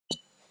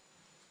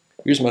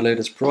Here's my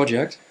latest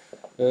project,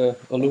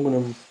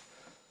 aluminum,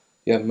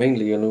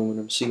 mainly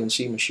aluminum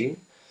CNC machine,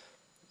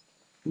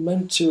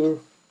 meant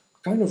to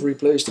kind of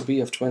replace the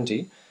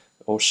BF20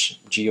 or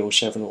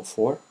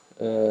G0704.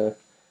 The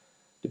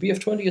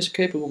BF20 is a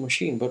capable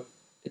machine, but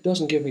it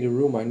doesn't give me the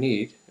room I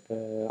need.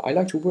 I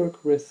like to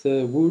work with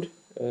wood,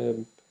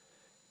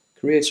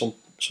 create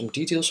some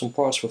details, some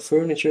parts for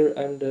furniture,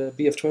 and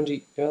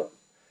BF20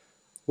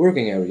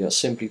 working area is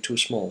simply too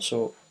small.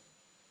 So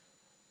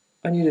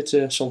I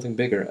needed something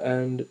bigger,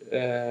 and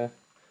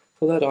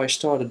for that I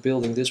started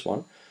building this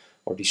one,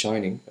 or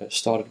designing.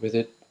 Started with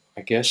it,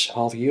 I guess,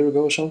 half a year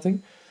ago or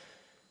something.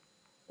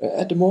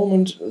 At the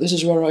moment, this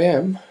is where I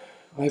am.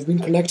 I've been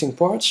collecting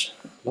parts,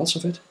 lots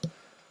of it.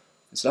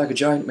 It's like a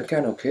giant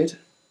mechano kit,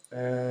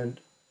 and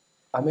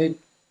I made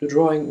the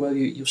drawing, well,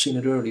 you've seen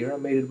it earlier. I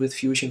made it with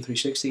Fusion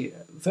 360.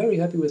 Very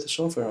happy with the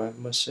software, I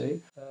must say.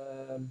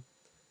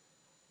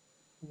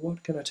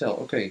 What can I tell?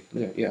 Okay,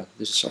 yeah,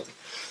 this is something.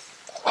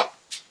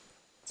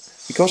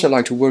 Because I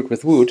like to work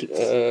with wood,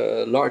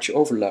 a large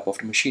overlap of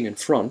the machine in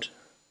front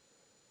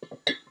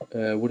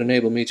would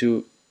enable me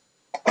to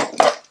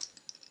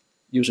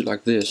use it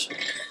like this.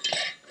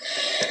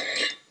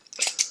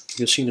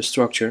 You've seen the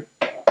structure.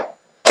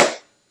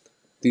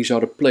 These are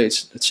the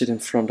plates that sit in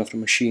front of the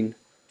machine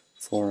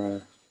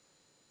for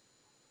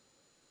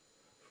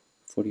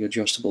the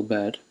adjustable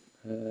bed.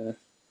 And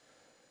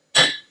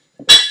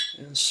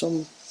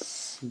some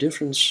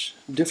different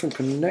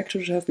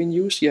connectors have been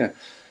used. Yeah,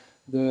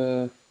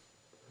 the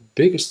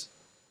biggest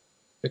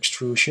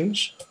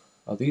extrusions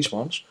are these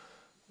ones,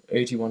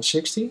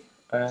 8160,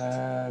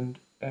 and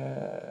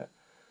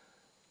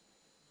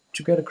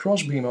to get a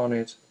crossbeam on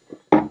it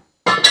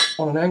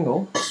on an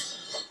angle,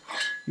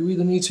 you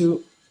either need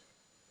to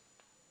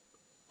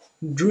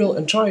drill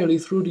entirely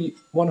through the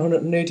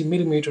 180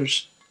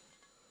 millimeters,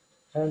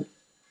 and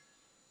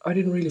I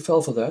didn't really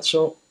fall for that,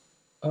 so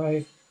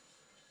I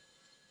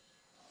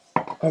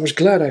was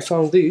glad I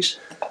found these.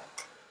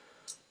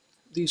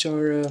 These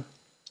are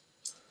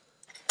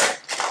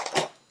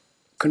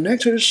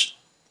connectors,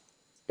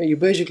 and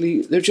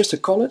they're just a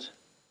collet,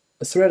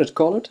 a threaded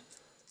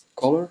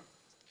collar,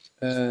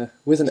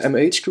 with an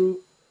M8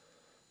 screw.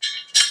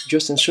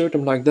 Just insert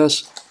them like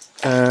this,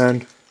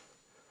 and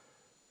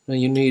then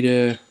you need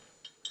a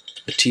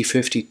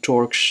T50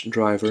 Torx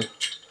driver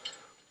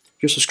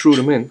just to screw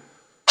them in.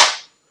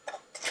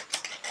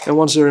 And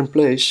once they're in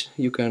place,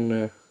 you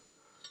can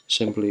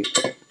simply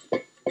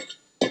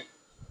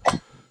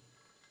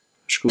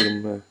screw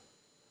them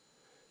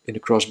in the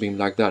crossbeam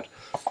like that.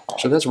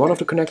 So that's one of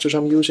the connectors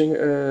I'm using.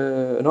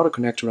 Another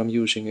connector I'm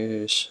using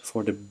is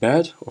for the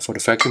bed or for the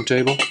vacuum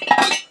table.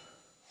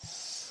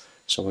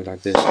 Something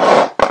like this.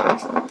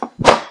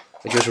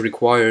 I just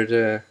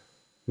required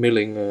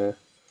milling a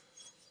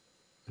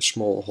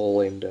small hole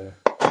in the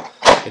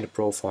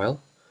profile,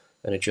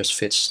 and it just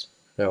fits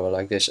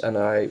like this. And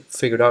I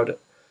figured out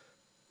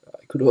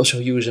I could also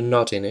use a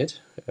nut in it,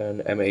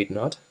 an M8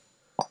 nut.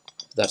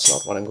 That's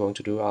not what I'm going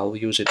to do. I'll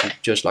use it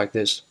just like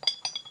this,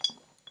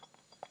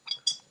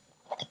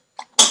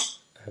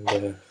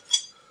 and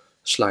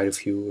slide a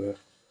few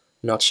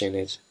nuts in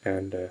it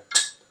and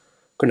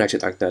connect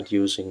it like that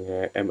using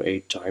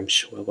M8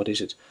 times, well, what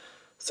is it,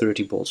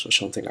 30 bolts or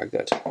something like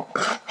that.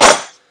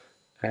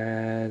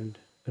 And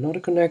another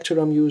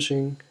connector I'm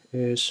using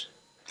is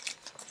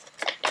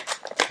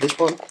this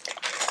one.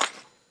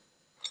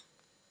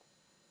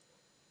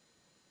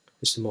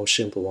 It's the most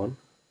simple one.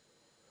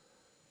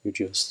 You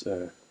just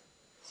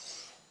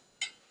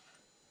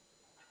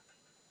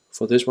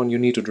for this one you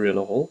need to drill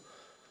a hole,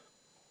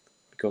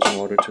 because in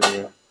order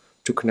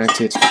to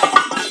connect it,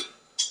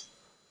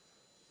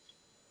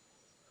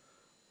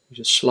 you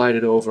just slide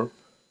it over.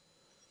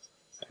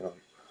 Hang on.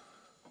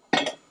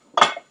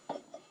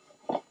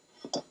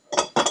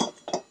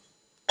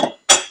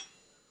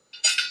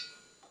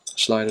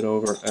 Slide it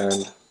over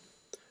and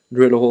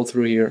drill a hole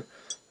through here.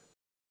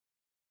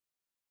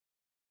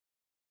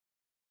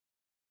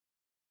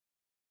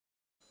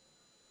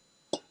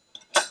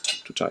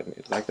 To tighten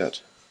it like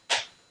that.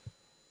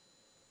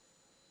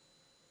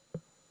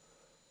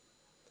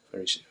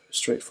 Very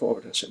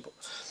straightforward and simple.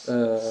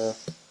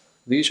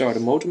 These are the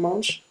motor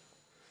mounts.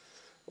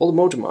 All the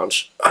motor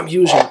mounts I'm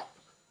using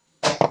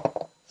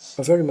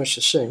are very much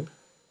the same.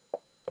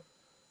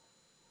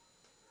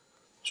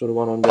 So the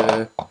one on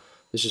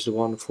this is the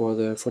one for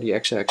the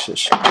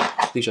x-axis.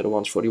 These are the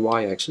ones for the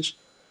y-axis.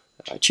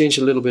 I changed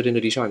a little bit in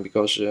the design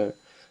because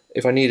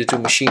if I needed to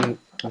machine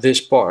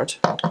this part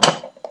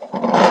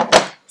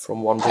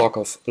from one block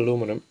of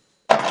aluminum,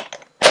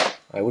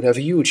 I would have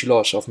a huge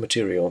loss of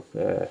material.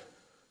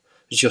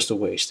 It's just a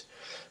waste.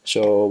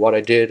 So what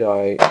I did,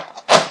 I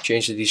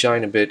changed the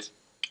design a bit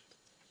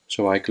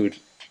so I could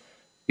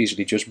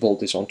easily just bolt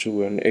this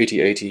onto an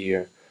 8080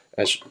 here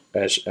as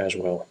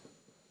well.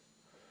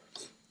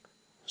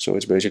 So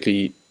it's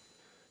basically,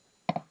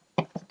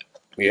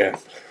 yeah,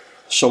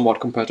 somewhat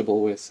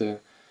compatible with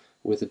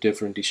a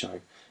different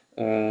design.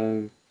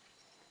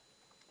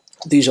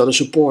 These are the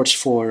supports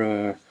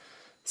for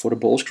the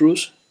ball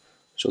screws.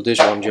 So this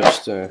one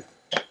just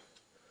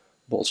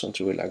bolts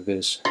onto it like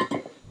this.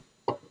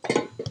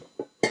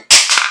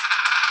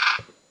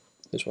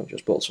 This one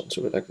just bolts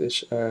onto it like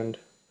this, and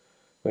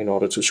in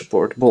order to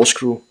support the ball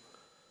screw,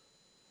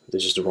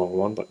 this is the wrong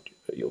one, but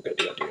you'll get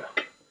the idea.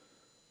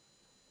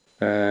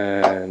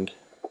 And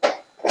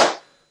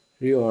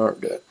here are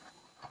the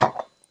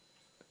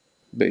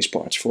base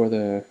parts for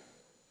the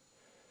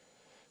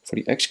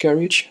X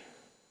carriage,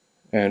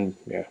 and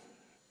yeah,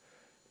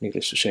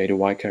 needless to say, the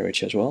Y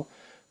carriage as well.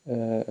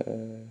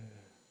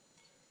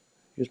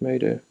 Just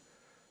made a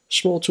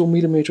small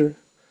 2mm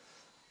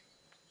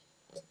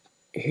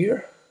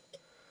here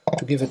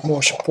to give it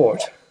more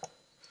support.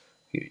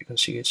 Here you can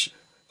see it's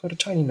got a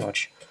tiny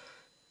notch.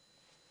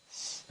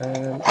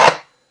 And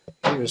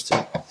here is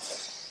the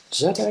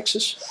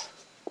Z-axis.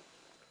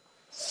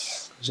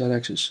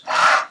 Z-axis.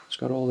 It's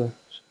got all the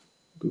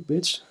good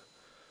bits.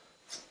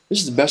 This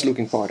is the best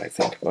looking part, I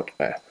think, but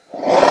I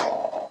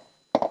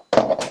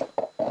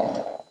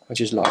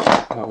just like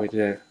how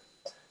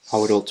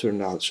it all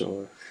turned out,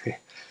 so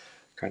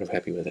kind of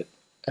happy with it.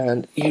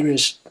 And here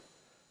is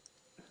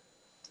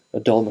a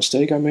dull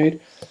mistake I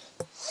made.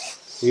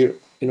 Here,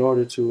 in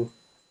order to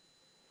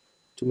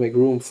make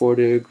room for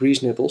the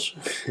grease nipples,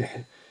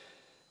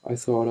 I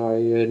thought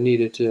I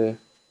needed to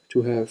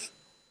have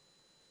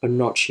a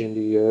notch in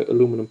the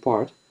aluminum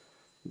part,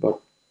 but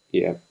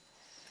yeah,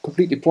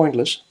 completely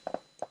pointless,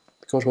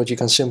 because what you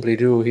can simply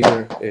do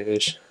here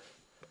is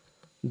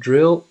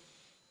drill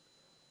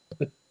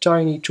a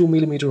tiny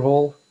 2mm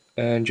hole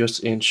and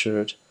just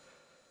insert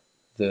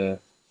the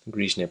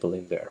grease nipple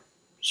in there.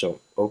 So,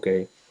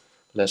 okay,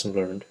 lesson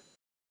learned,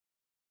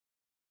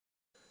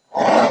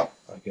 I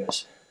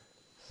guess.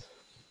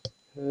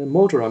 The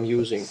motor I'm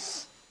using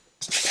is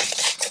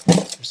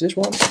this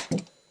one.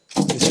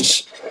 This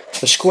is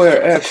a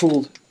square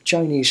air-cooled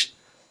Chinese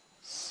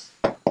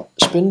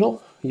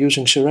spindle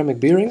using ceramic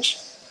bearings.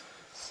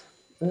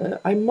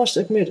 I must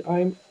admit,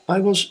 I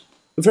was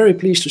very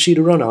pleased to see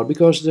the runout,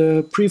 because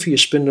the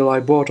previous spindle I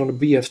bought on the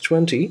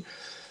BF20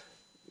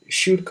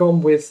 should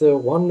come with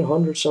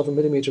 1/100th of a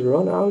millimeter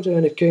runout,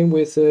 and it came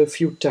with a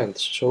few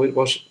tenths, so it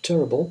was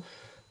terrible.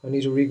 I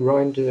need to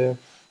regrind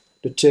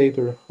the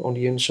taper on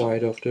the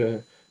inside of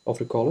the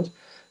collet.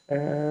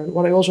 And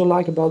what I also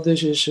like about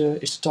this is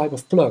the type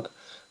of plug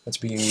that's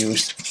being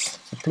used.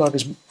 The plug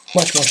is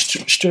much more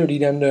sturdy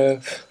than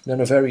a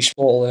very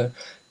small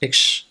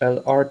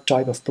XLR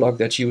type of plug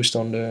that's used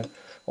on the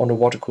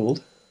water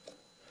cooled.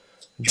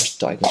 It just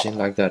tightens in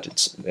like that.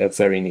 It's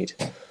very neat.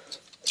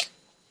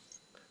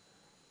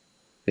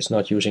 It's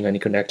not using any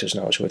connectors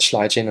now, so it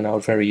slides in and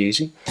out very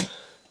easy.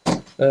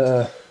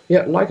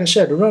 Yeah, like I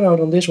said, the runout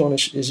on this one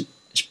is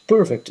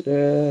perfect.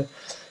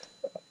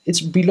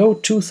 It's below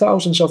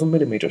 0.002 of a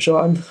millimeter, so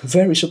I'm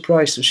very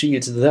surprised to see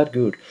it's that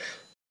good.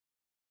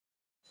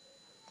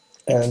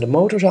 And the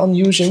motors I'm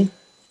using,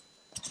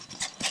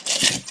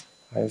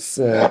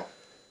 the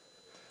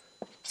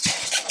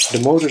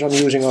motors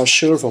I'm using are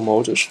servo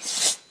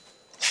motors.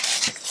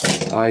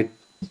 I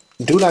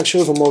do like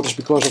servo motors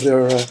because of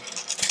their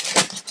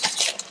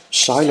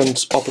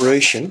silent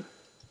operation.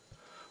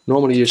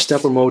 Normally a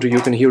stepper motor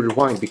you can hear it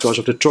whine because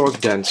of the torque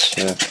dents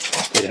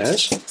it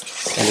has,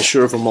 and the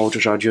servo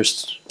motors are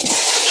just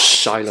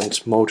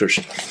silent motors,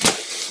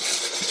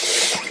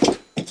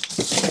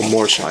 or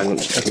more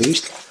silent at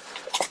least.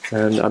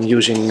 And I'm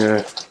using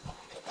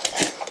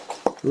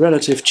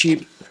relative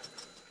cheap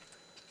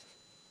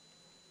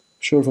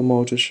servo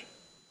motors.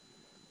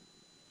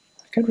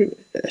 I can't remember.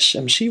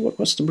 SMC,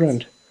 what's the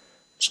brand?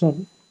 It's not.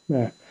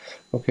 Yeah.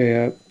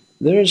 Okay.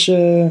 There's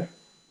a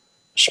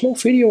small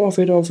video of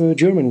it of a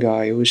German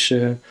guy who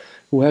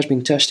has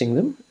been testing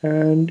them,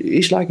 and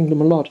he's liking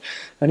them a lot.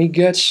 And he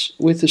gets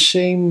with the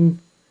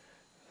same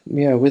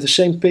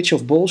pitch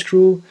of ball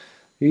screw,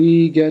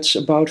 he gets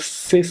about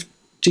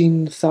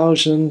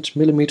 15,000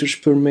 millimeters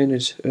per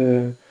minute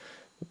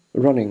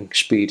running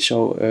speed.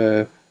 So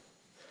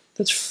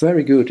that's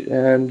very good.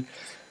 And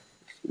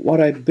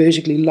what I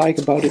basically like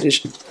about it is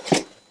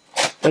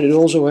that it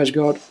also has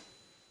got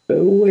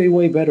a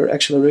way better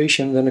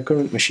acceleration than the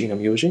current machine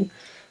I'm using.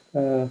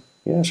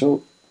 Yeah,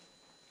 so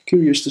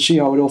curious to see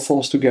how it all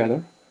falls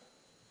together.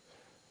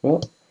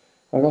 Well,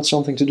 I got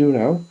something to do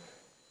now.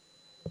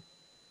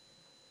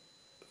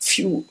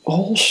 Few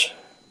holes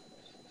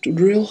to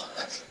drill,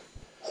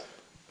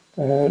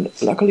 and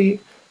luckily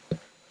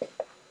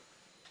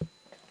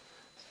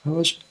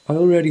I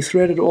already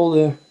threaded all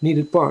the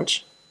needed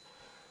parts.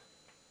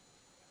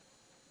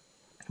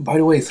 By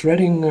the way,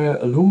 threading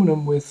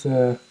aluminum with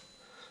a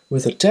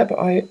tap,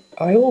 I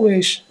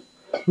always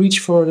reach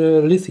for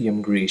the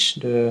lithium grease,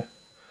 the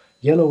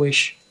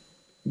yellowish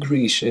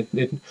grease.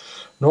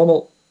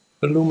 Normal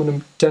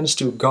aluminum tends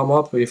to gum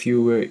up if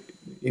you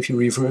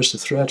reverse the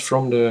thread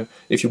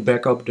if you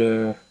back up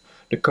the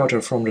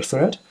cutter from the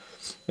thread.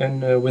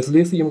 And with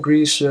lithium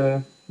grease,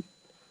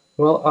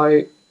 well,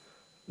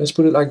 let's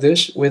put it like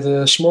this: with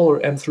a smaller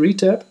M3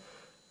 tap,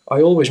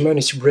 I always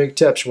manage to break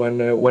taps when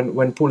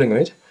pulling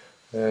it,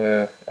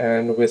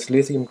 and with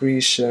lithium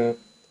grease,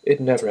 it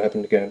never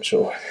happened again.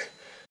 So.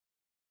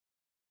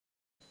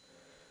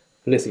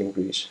 lithium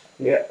grease.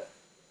 Yeah.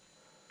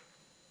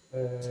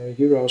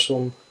 Here are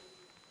some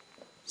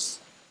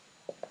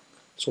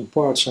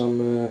parts.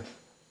 The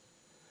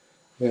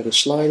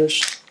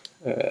sliders,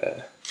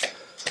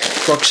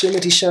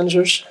 proximity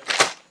sensors.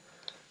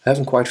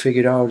 Haven't quite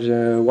figured out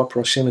what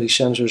proximity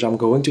sensors I'm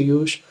going to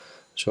use,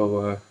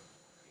 so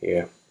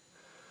yeah.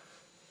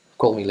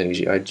 Call me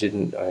lazy. I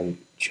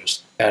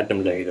just add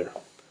them later.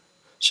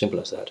 Simple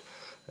as that.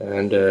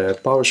 And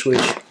power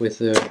switch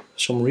with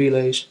some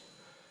relays,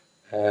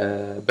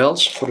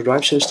 belts for the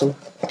drive system,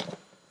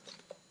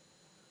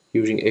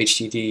 using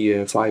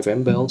HDD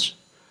 5M belts.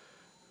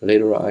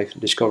 Later I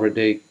discovered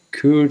they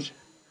could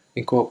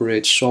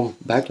incorporate some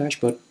backlash,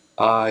 but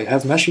I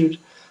have measured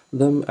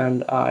them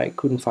and I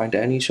couldn't find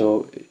any,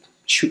 so it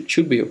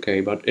should be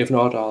okay. But if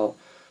not, I'll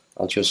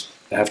just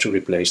have to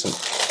replace them.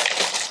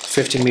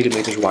 15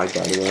 millimeters wide,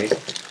 by the way.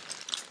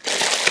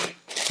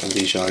 And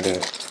these are the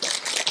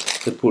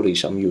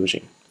pulleys I'm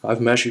using.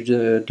 I've measured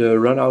the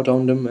run out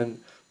on them and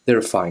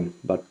they're fine,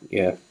 but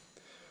yeah,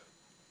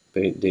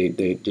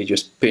 they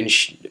just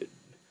pinch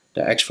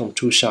the X from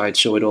two sides,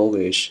 so it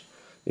always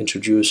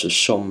introduces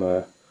some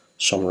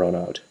run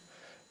out.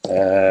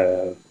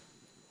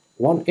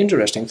 One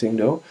interesting thing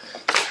though,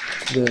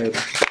 the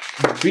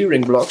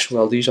bearing blocks.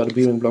 Well, these are the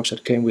bearing blocks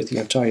that came with the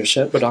entire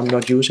set, but I'm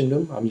not using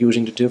them. I'm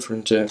using the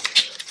different.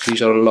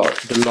 These are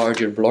the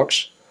larger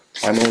blocks.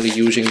 I'm only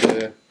using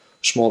the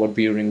smaller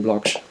bearing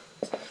blocks.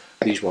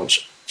 These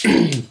ones.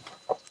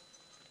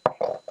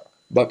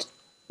 But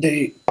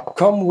they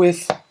come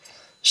with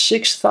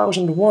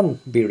 6001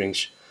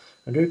 bearings,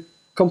 and they're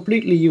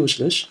completely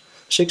useless.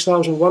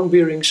 6001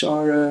 bearings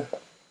are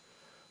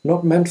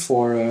not meant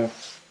for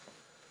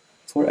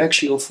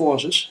axial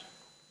forces.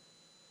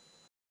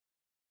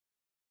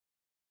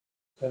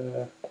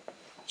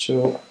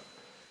 So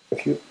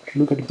if you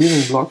look at the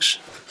bearing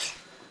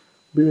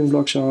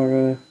blocks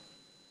are,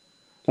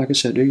 like I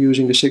said, they're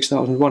using the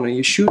 6001, and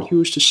you should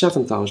use the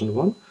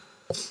 7001.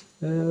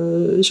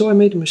 So I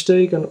made a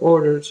mistake and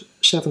ordered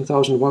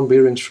 7001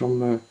 bearings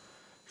from a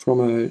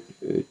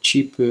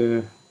cheap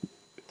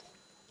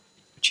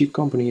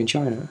company in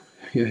China.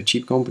 Yeah,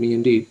 cheap company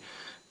indeed,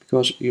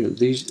 because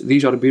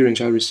these are the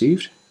bearings I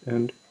received,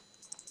 and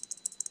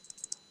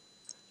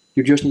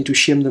you just need to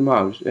shim them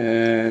out.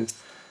 And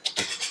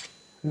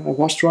I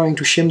was trying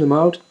to shim them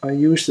out. I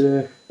used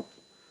a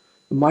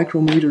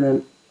micrometer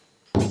and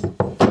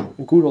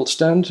a good old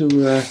stand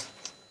to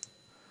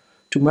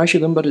measure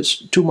them, but it's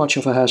too much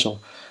of a hassle.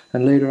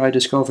 And later I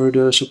discovered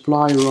a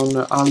supplier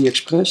on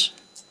AliExpress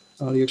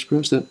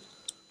that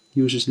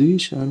uses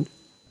these, and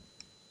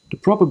the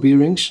proper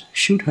bearings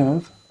should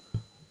have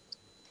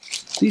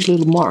these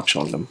little marks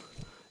on them,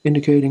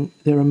 indicating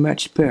they're a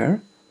matched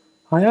pair.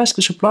 I asked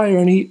the supplier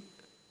and he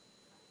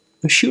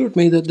assured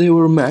me that they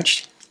were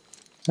matched,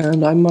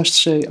 and I must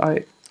say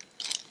I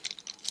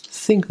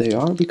think they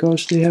are,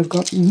 because they have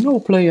got no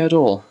play at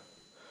all.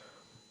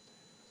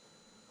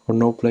 Or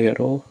no play at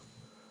all.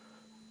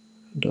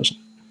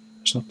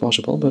 It's not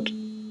possible, but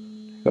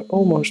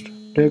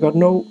they got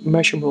no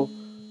measurable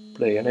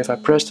play, and if I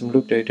press them,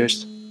 look, they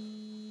just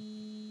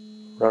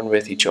run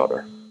with each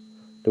other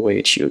the way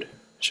it should.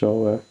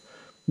 So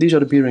these are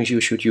the bearings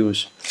you should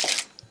use.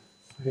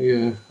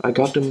 I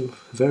got them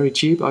very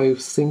cheap, I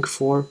think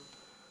for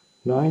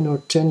 $9 or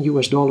 $10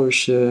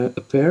 US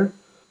a pair.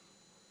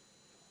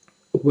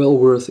 Well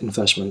worth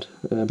investment,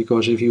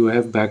 because if you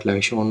have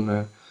backlash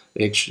on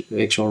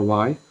X or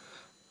Y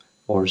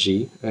or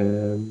Z,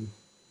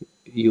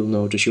 you'll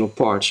notice your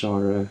parts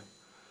are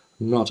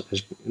not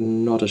as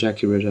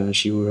accurate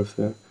as you've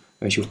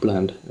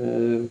planned.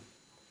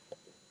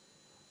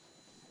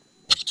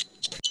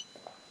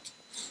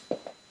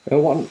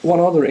 One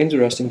other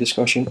interesting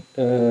discussion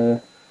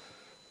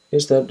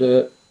is that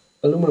the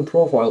aluminum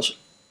profiles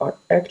are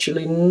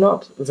actually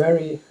not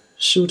very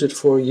suited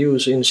for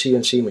use in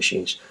CNC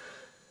machines,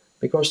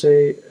 because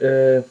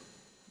the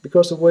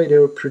way they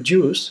were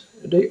produced,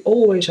 they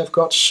always have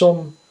got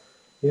some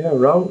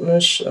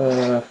roundness.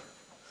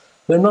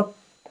 They're not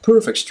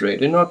perfect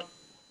straight. They're not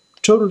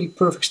totally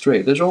perfect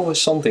straight. There's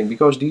always something,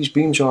 because these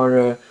beams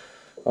are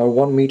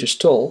 1 meter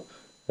tall.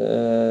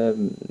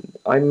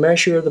 I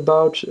measured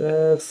about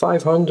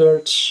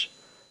 500ths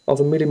of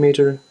a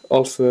millimeter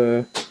of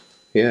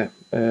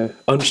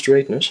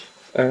unstraightness,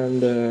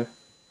 and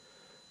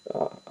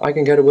I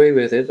can get away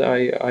with it.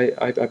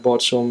 I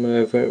bought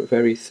some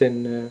very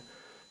thin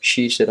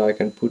sheets that I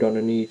can put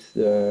underneath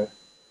the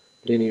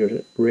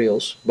linear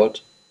rails,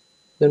 but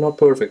they're not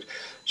perfect.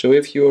 So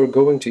if you're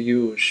going to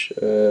use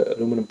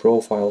aluminum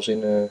profiles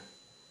in a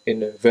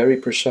very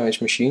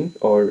precise machine,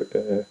 or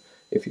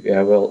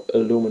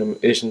aluminum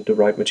isn't the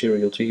right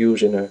material to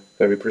use in a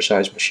very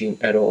precise machine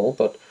at all,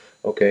 but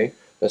okay,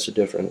 that's a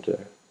different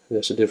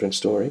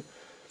story.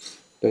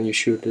 Then you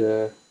should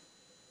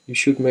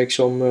make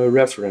some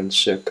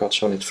reference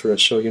cuts on it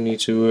first. So you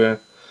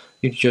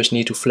just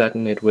need to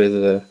flatten it with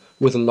a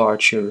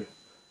larger,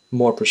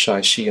 more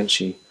precise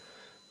CNC.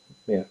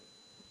 Yeah,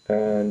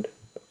 and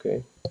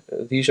okay,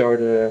 these are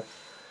the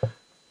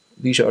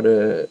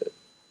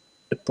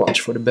the parts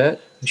for the bed.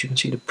 As you can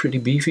see, they're pretty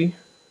beefy.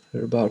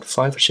 They're about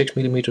 5 or 6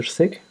 millimeters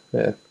thick.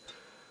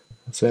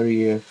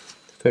 Very,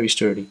 very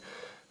sturdy.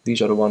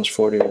 These are the ones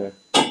for the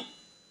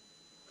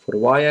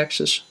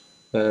y-axis.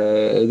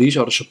 These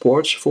are the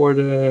supports for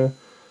the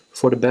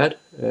bed.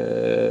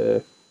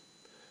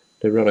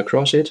 They run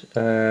across it,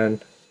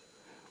 and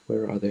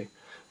where are they?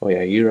 Oh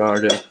yeah, here are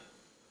the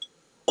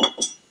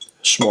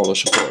smaller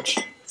supports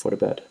for the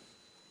bed.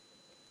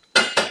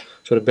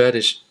 So the bed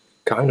is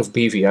kind of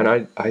beefy, and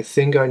I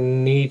think I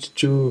need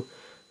to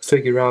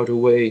figure out a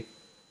way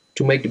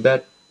to make the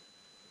bed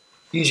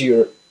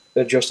easier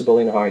adjustable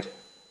in height.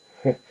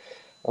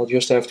 I'll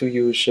just have to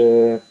use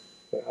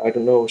I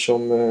don't know,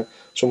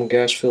 some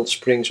gas-filled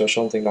springs or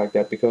something like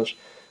that, because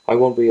I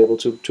won't be able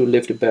to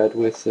lift the bed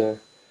with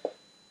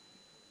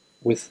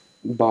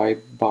by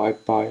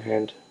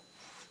hand.